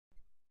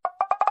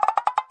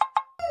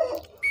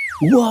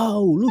Wow,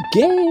 look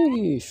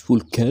guys,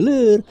 full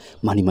color,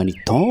 money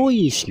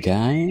toys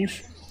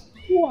guys.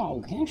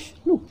 Wow guys,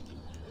 look,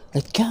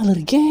 red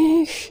color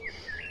guys.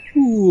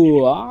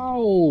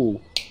 Wow,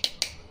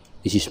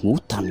 this is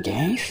mutant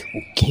guys.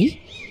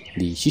 Okay,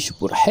 this is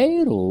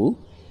superhero,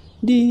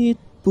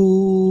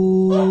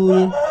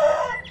 Deadpool.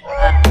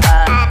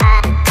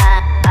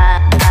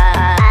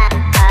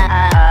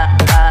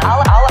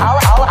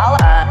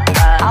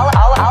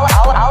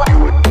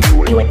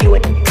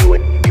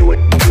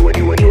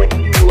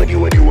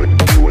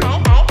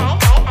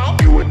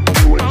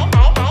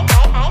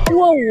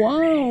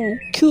 Wow,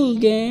 cool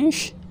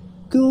guys,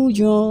 good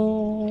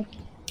job.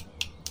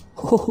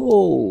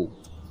 Ho.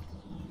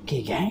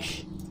 Okay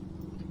guys,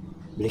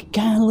 black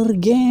color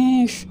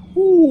guys.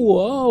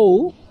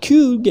 Wow,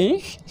 cool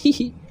guys.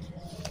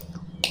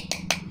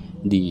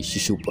 This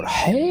is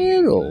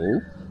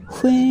superhero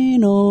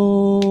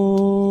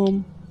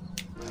Venom.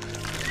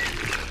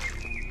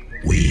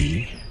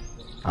 We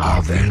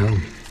are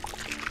Venom.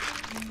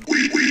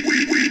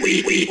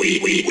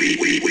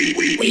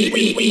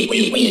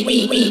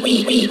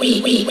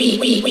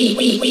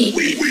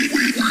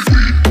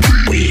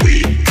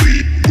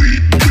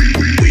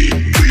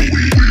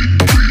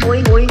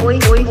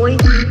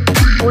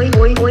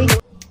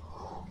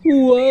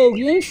 Wow,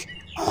 yes,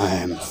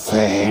 I'm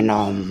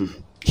Venom.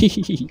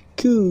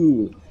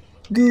 Cool,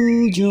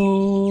 good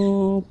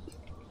job.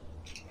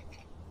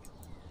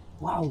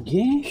 Wow,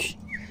 guys,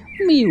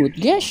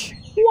 mute, guys.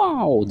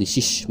 Wow, this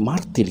is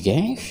Martyr,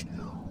 guys.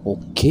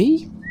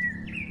 Okay,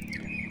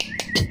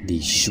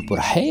 this is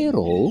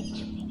superhero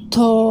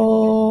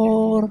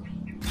Thor.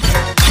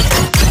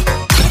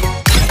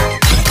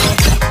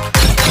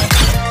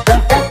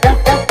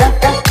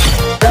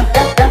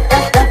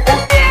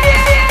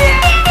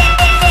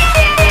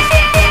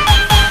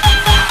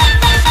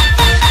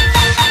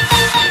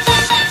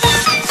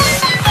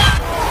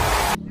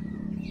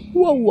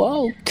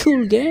 Wow,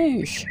 cool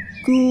guys,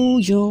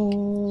 good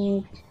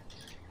job.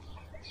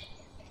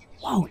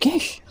 Wow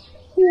guys,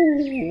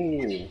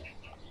 ooh.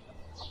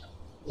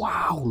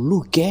 Wow,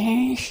 look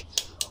guys,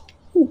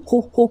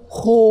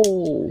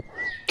 cool.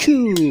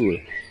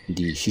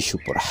 This is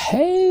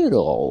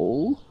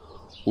superhero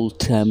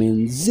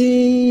Ultraman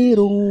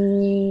Zero.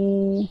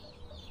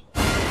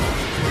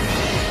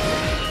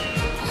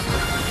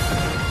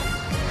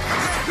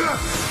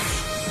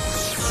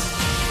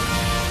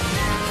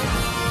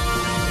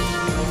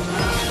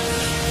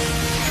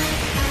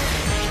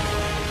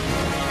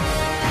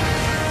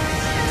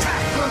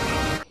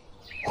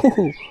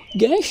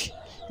 Guys,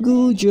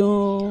 good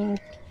job.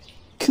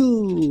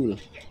 Cool.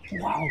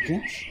 Wow,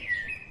 guys.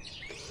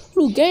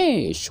 Look,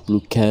 guys,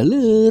 blue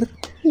color.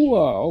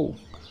 Wow.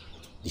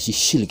 This is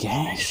shield,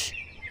 guys.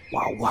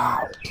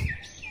 Wow.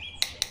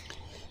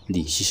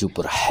 This is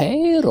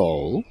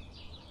superhero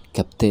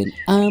Captain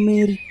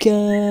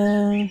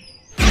America.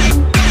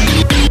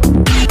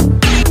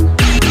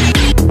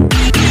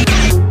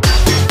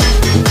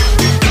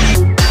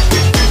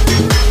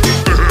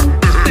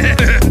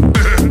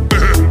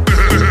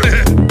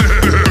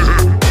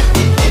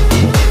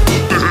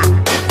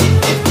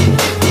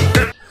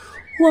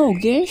 Wow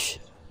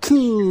guys,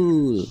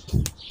 cool,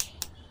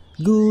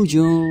 good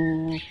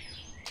job.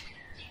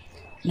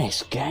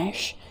 Next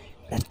guys,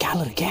 red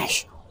color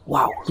guys.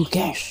 Wow, look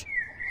guys,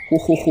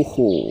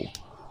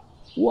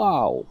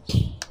 wow.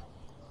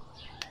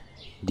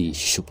 The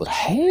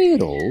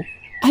superhero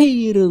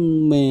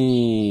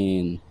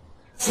Ironman.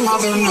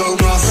 Mother no,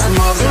 mother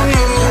no, mother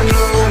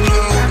no,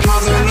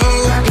 mother no.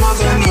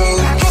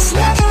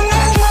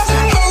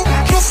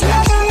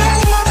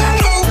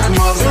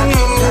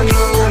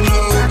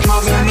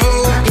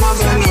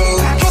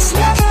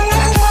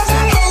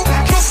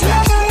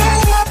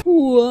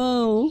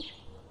 Wow,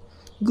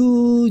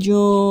 good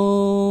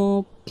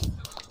job.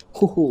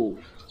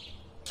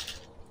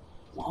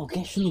 Wow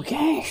guys, look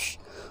guys,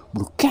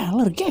 blue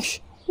color guys.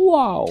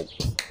 Wow,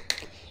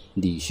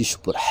 this is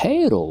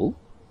superhero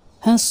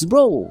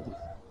Hasbro.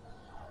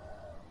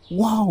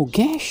 Wow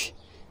guys,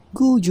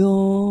 good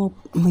job,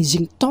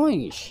 amazing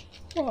toys.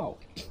 Wow,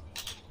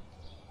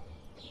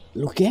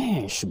 look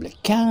guys,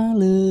 black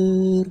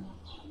color.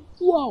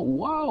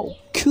 Wow,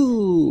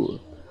 cool.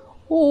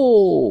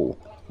 Oh,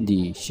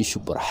 this is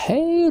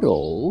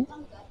superhero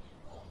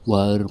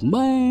War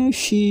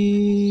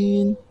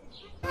Machine.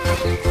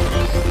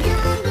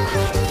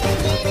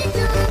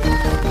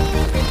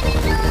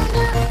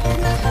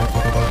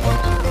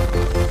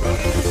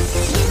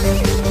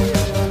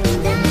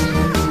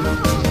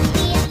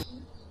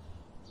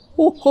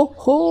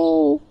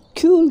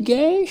 Cool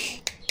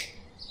guys,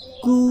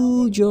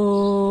 good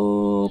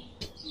job.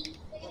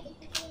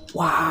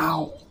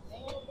 Wow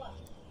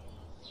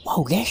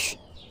guys,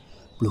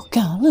 blue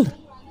color.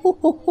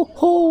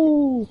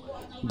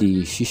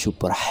 This is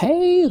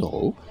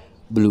superhero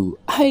Blue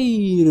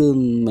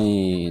Iron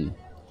Man.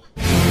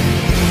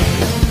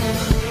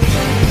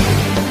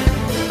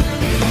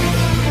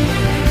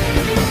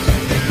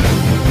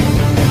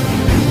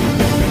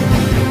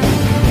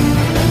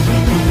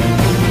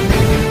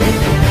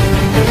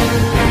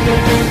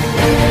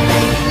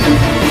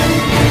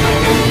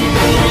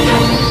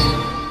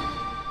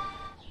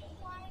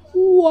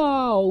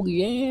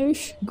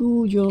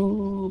 Good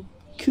job.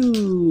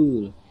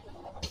 Cool.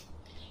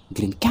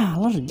 Green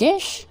color,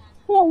 guys.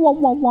 Wow, wow,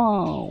 wow,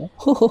 wow.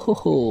 Ho, ho, ho,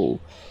 ho.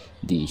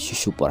 This is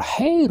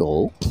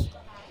superhero.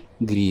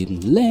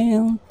 Green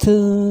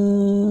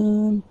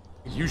Lantern.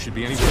 You should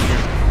be anywhere near.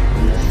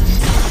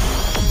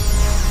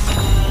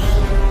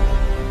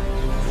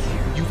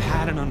 You've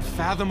had an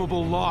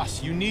unfathomable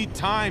loss. You need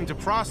time to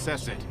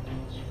process it.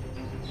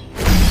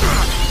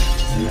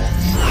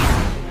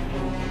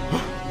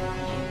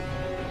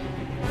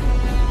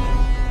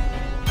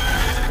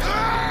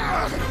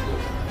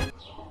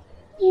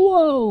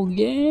 Wow,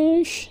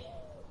 guys.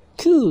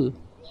 Cool.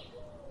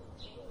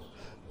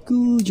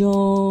 Good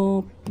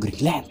job. Green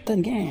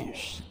Lantern,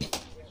 guys.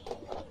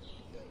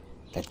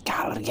 Red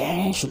color,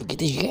 guys. Look at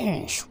this,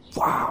 guys.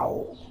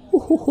 Wow.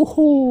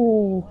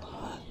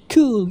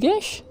 Cool,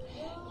 guys.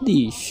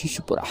 This is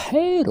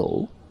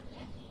superhero.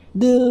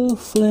 The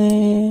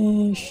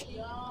Flash.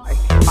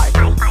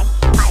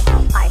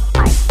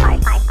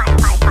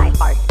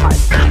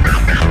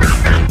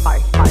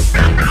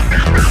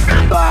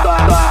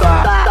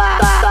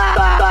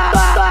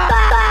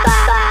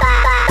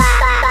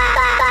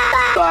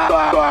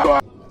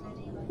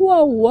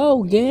 Wow,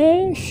 wow,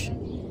 guys.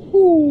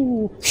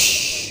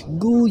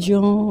 Good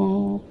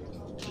job.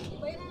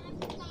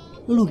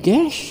 Look,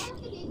 guys.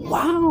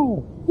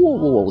 Wow.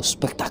 Wow,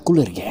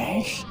 spectacular,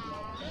 guys.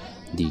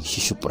 This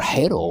is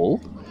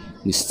superhero,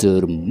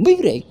 Mr.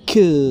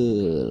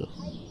 Miracle.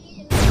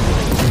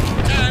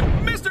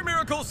 And Mr.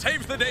 Miracle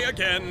saves the day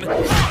again.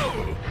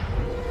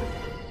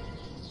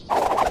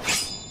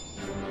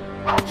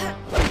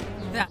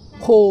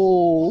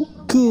 Oh,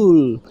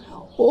 cool.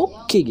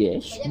 Okay,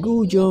 guys.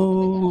 Good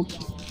job.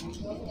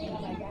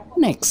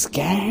 Next,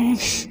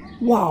 guys.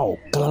 Wow,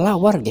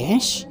 kelelawar,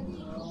 guys.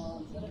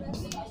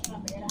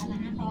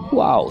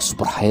 Wow,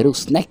 superhero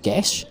snack,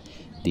 guys.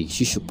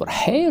 This is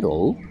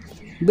superhero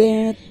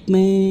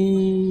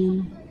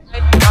Batman.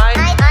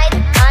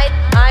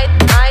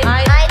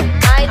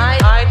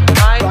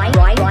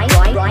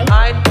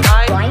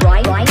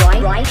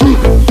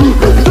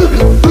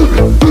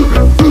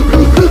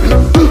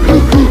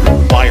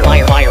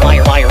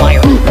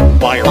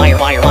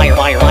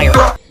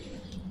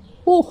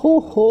 Oh ho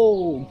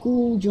ho,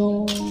 good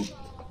job.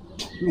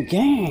 Look,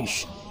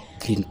 guys,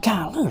 green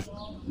color.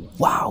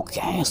 Wow,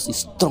 guys,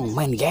 it's strong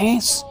man,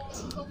 guys.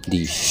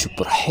 The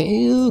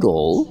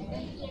superhero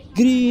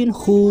Green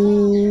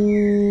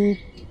Hood.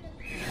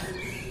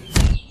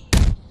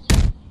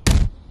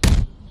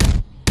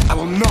 I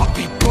will not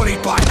be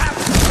bullied by that.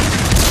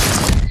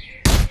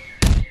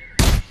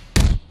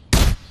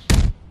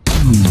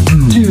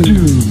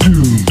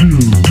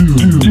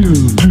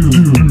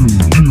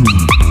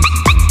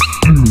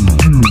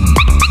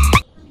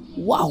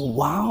 Wow,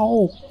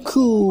 wow,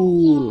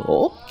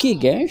 cool. Okay,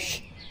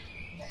 guys.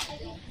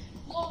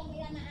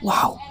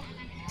 Wow,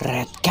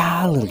 red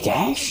color,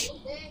 guys.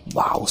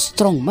 Wow,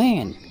 strong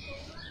man.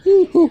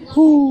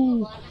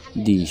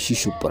 This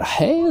is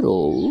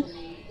superhero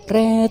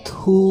Red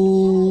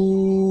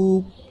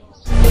Hood.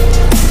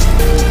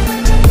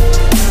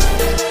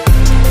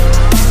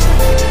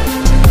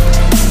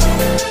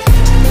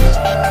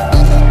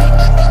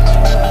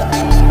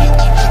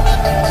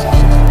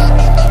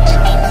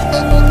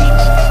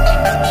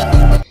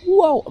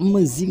 Wow,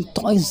 amazing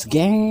toys,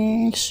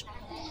 guys.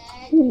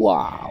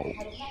 Wow,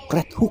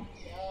 Red Hood.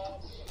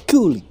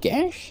 Cool,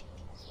 guys.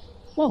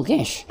 Wow,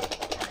 guys.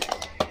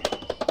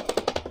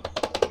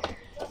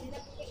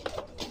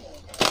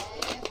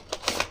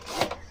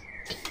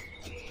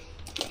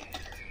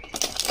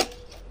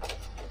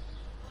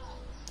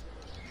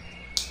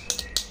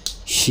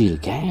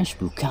 Shield, guys,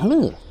 blue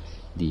color.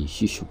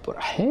 This is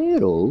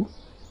superhero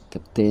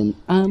Captain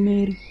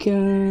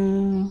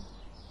America.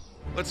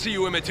 Let's see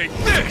you imitate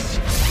this!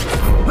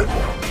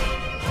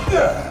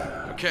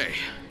 Okay,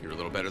 you're a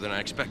little better than I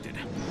expected.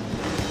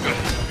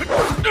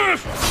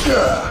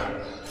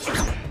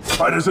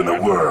 Fighters in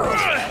the world.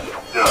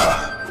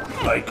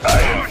 Like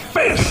Iron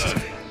Fist.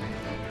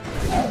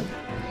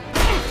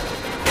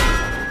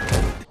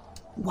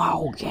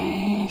 Wow,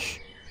 guys.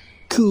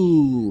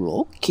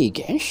 Cool. Okay,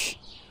 guys.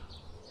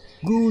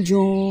 Good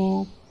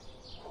job.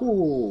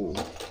 Oh.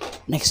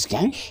 Next,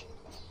 guys.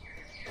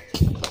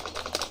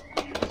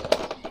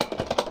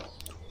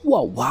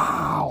 Wow,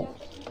 wow.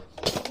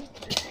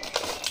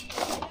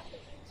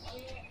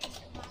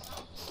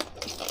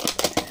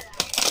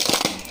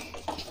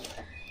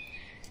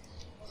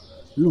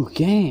 Look,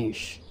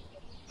 guys.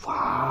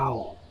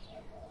 Wow.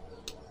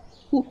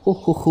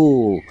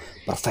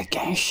 Perfect,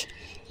 guys.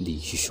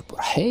 This is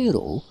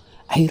superhero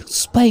Iron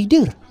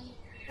Spider.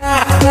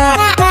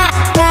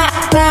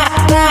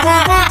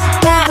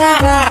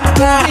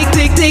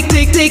 Tick tick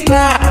tick tick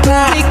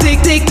tick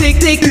tick tick tick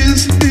tick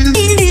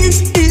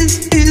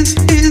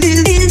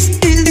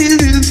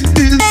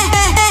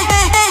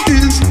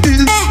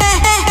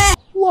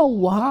Wow,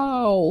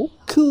 wow,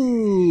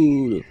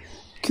 cool.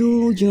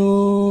 Cool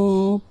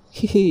job.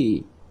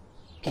 Hehe.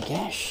 Okay,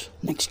 guys.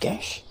 Next,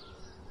 guys.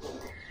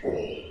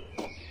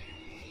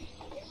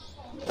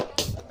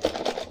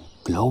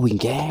 Glowing,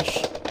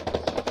 guys.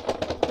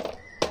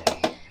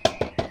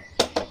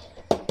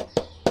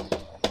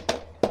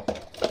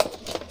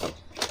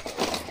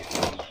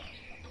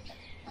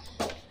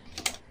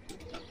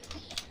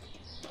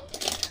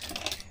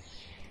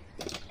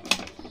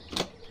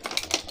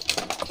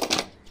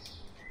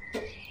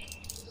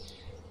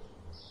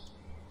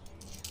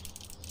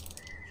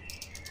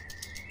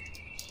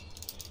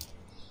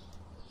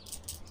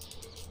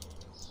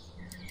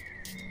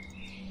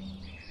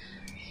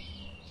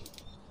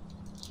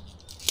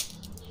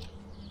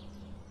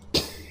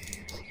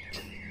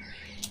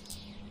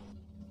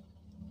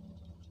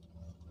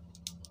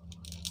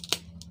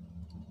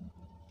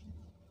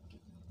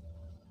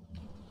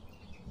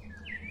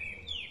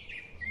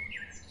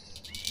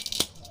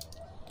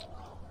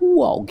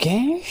 Wow,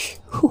 guys,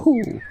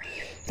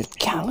 red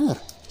color.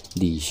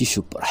 This is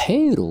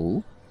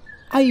superhero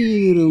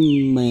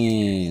Iron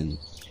Man.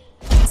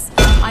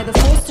 Either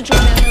forced to join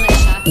our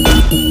militia.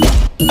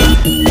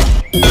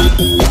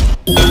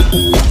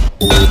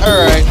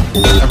 Alright,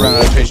 I've run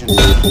out of patience.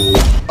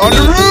 On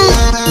the roof!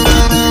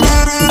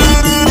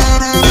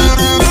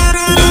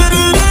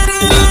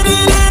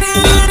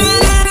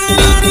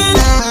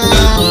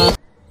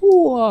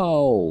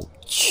 Wow.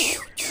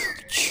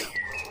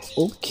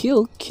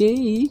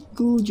 Okay,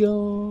 good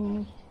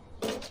job.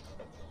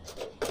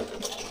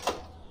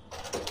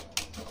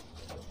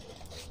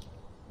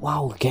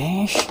 Wow,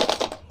 guys.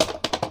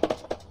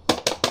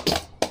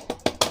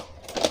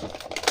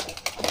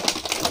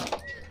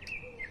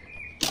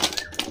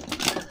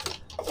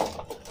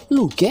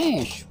 Look,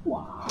 guys.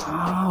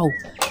 Wow.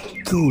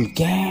 Cool,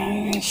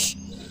 guys.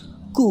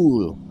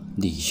 Cool.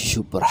 This is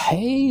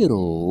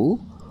superhero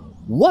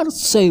War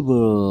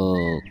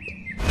Saber.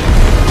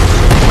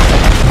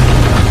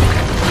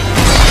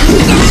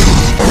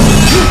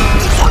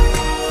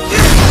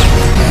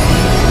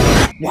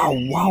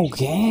 Wow,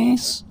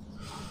 guys.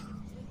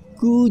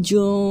 Good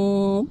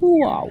job.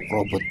 Wow,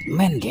 robot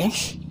man,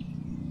 guys.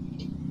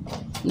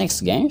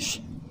 Next, guys.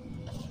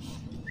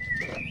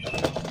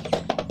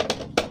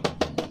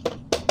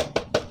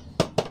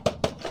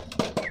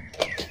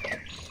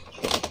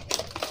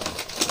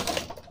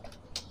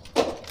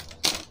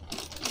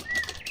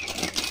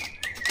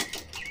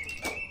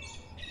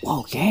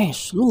 Wow,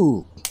 guys,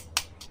 look.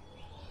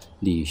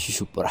 This is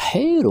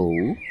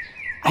superhero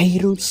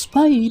Iron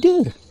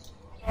Spider.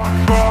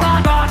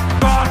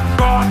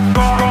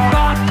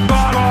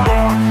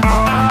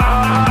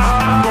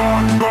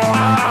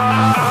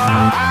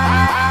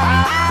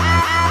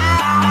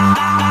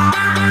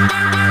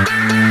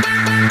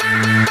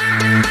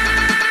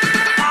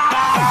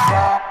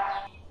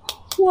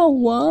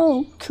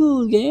 Wow,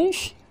 cool,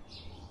 guys.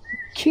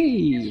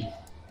 Okay.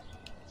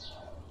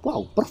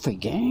 Wow,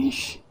 perfect,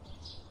 guys.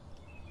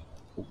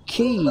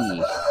 Okay,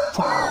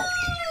 wow.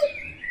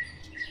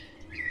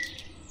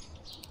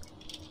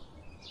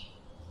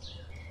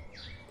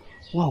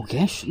 Wow,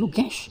 guys, look,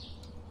 guys.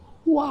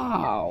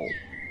 Wow.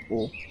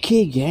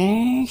 Okay,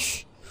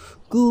 guys.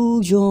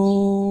 Good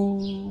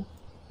job.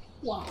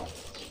 Wow.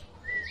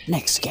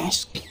 Next,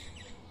 guys.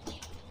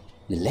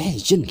 The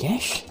legend,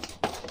 guys.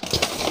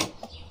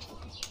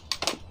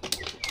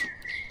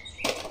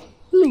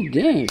 Look,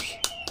 guys.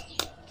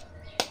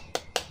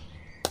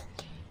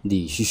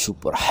 This is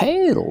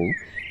superhero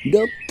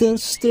Doctor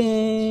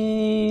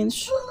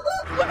Strange.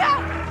 Look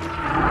out!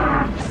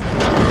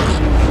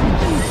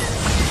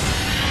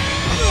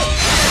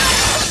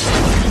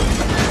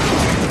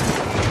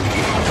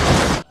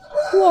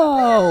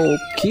 Wow,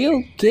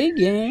 okay,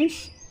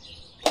 guys.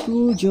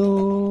 Good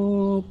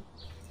job.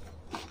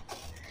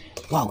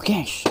 Wow,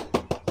 guys.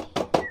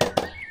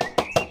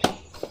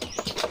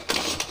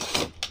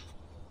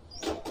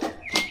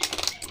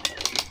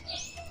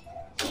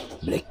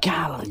 Black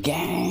color,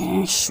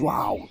 guys.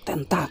 Wow,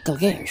 tentacle,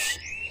 guys.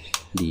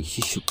 This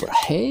is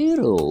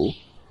superhero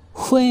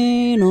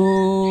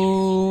Venom.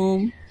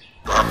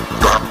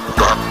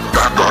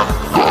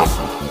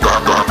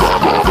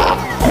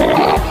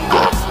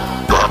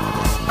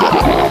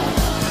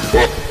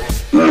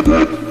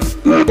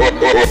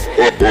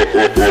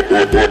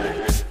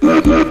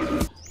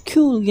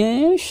 Cool,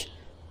 guys.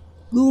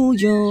 Good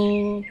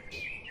job.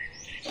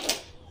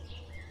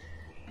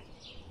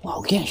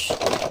 Wow, guys.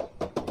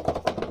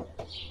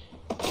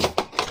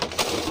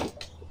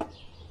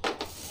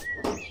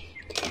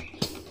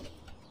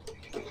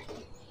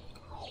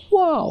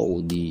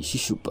 Wow, this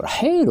is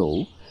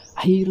superhero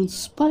Iron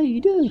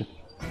Spider.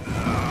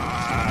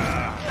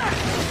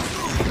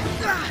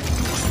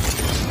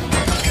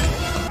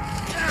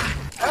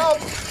 Help!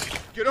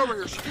 Get over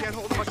here, she can't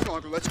hold it much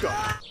longer, let's go.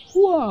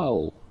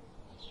 Wow,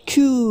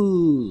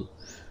 cool.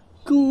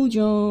 Good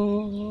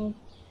job.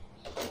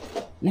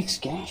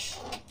 Next, guys.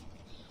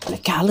 The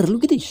color,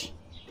 look at this.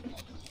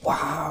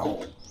 Wow.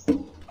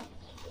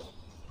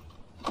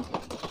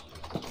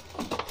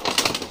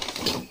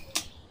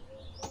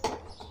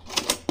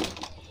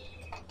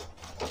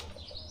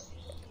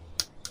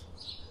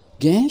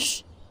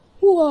 Guys,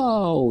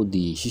 wow,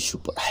 this is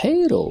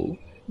superhero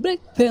Black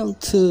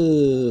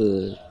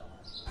Panther.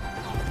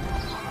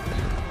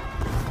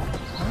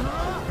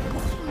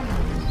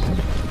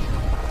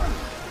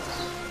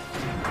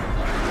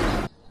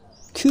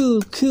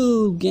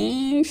 Cool,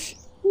 guys.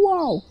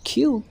 Wow,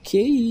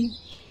 okay.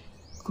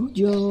 Good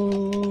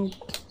job.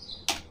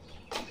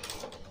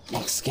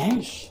 Next,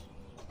 guys.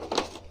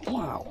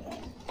 Wow.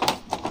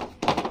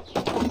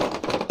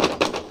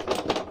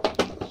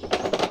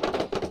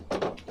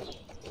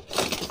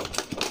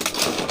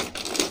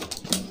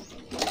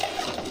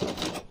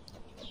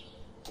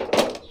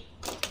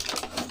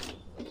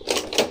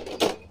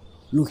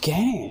 Look,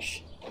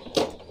 guys.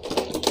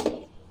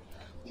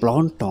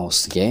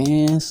 Plontos,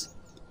 guys.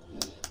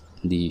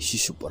 This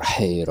is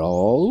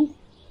superhero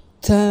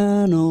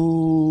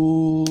Thanos.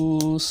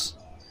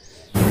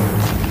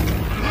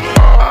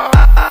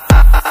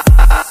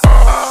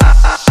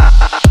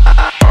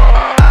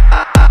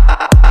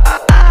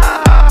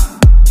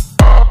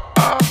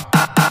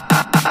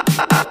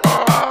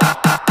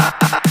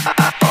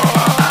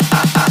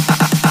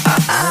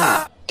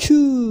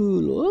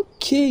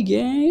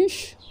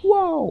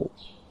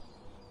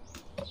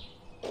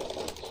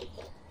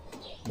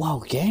 Wow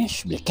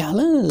guys, black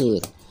color.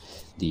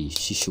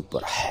 This is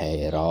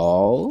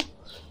superhero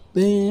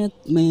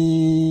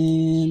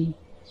Batman.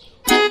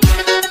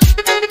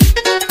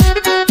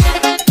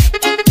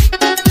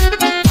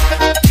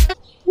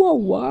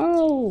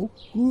 Wow,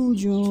 good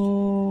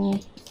job.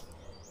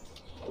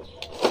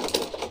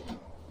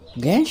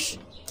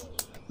 Guys,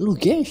 look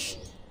guys.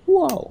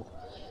 Wow,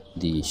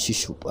 this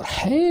is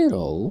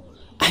superhero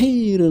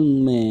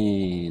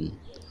Ironman.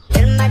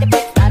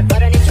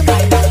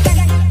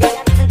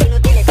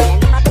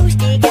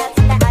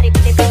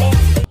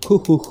 Ho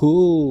ho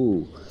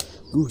ho,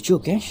 good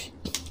job guys.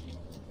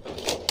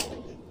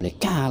 Black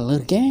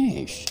color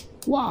guys.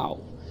 Wow,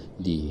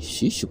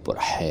 this is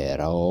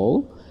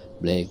superhero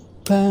Black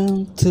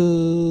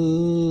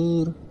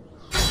Panther.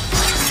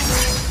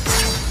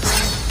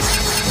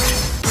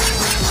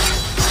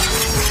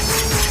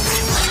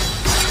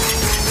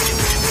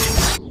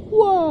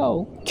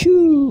 Wow,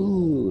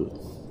 cool.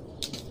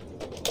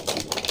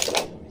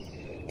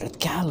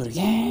 Red color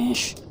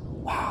guys.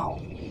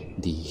 Wow,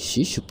 this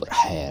is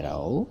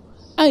superhero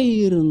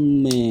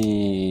Iron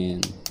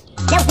Man.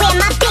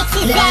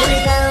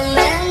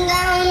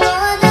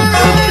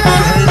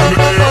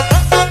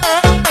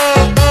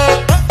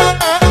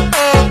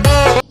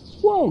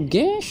 Wow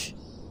guys,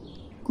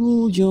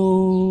 good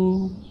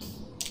job.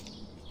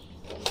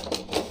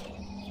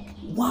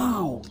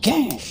 Wow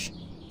guys,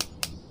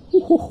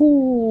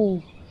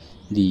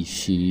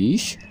 this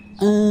is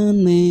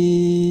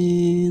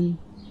Ant-Man.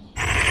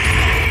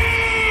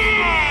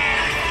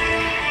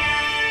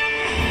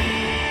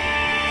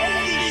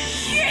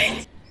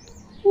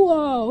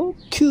 Wow,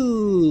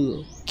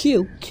 cool.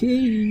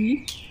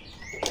 Okay.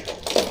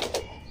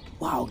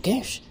 Wow,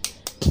 guys,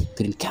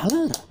 green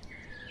color.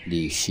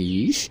 This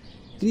is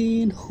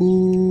Green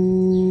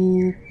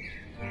Hook.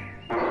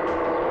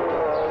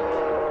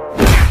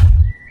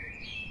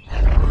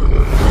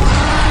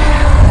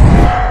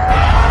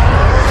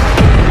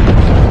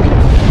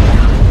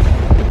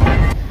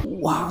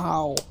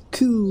 Wow,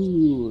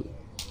 cool.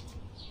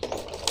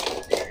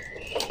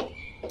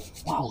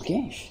 Wow,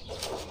 guys.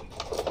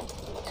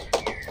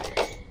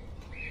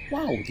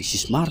 Wow, this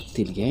is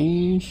Martin,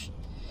 guys.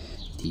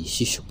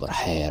 This is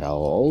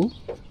superhero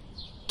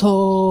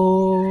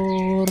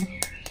Thor.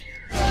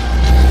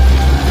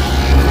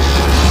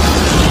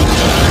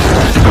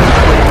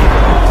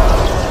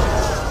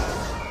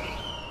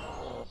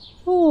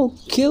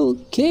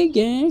 Okay,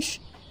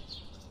 guys.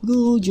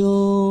 Good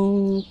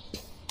job.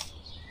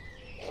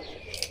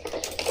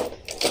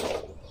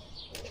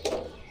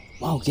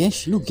 Wow,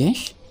 guys, look,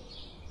 guys.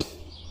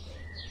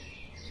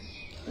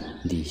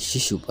 This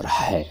is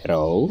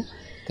superhero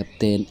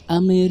Captain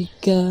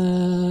America.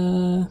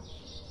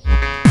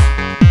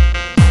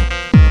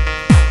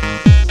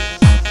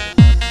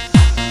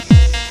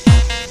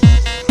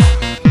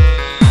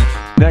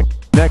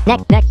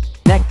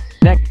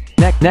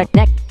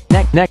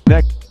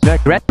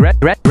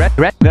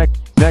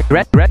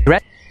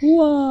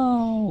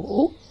 Wow,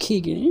 okay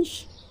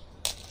guys.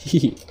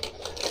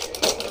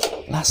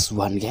 Last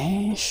one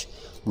guys,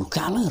 blue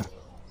color.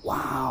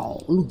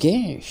 Wow, look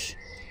guys.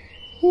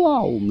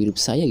 Wow,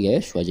 mirip saya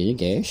guys, wajahnya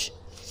guys.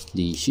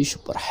 This is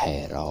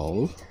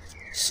superhero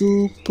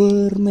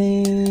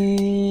Superman.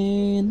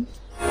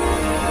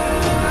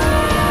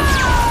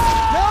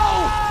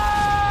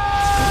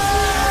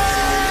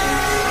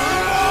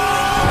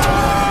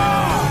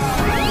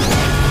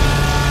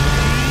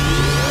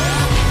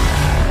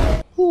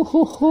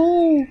 Ho,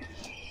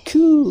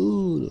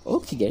 cool.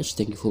 Okay guys,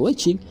 thank you for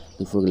watching.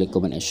 Don't forget to like,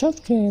 comment and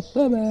subscribe.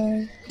 Bye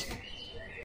bye.